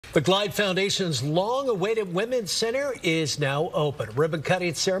The Glide Foundation's long-awaited Women's Center is now open. A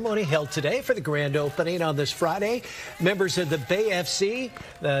ribbon-cutting ceremony held today for the grand opening on this Friday. Members of the Bay FC,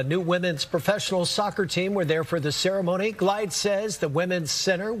 the new women's professional soccer team, were there for the ceremony. Glide says the Women's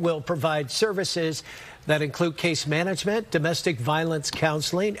Center will provide services that include case management, domestic violence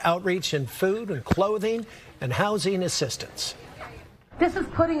counseling, outreach in food and clothing, and housing assistance. This is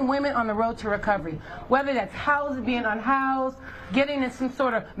putting women on the road to recovery, whether that's being unhoused, getting in some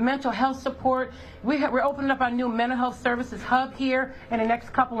sort of mental health support. We're opening up our new mental health services hub here in the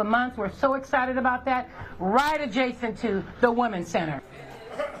next couple of months. We're so excited about that, right adjacent to the Women's Center.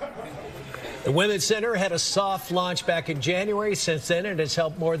 The Women's Center had a soft launch back in January. Since then, it has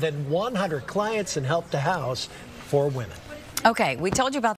helped more than 100 clients and helped to house 4 women. Okay, we told you about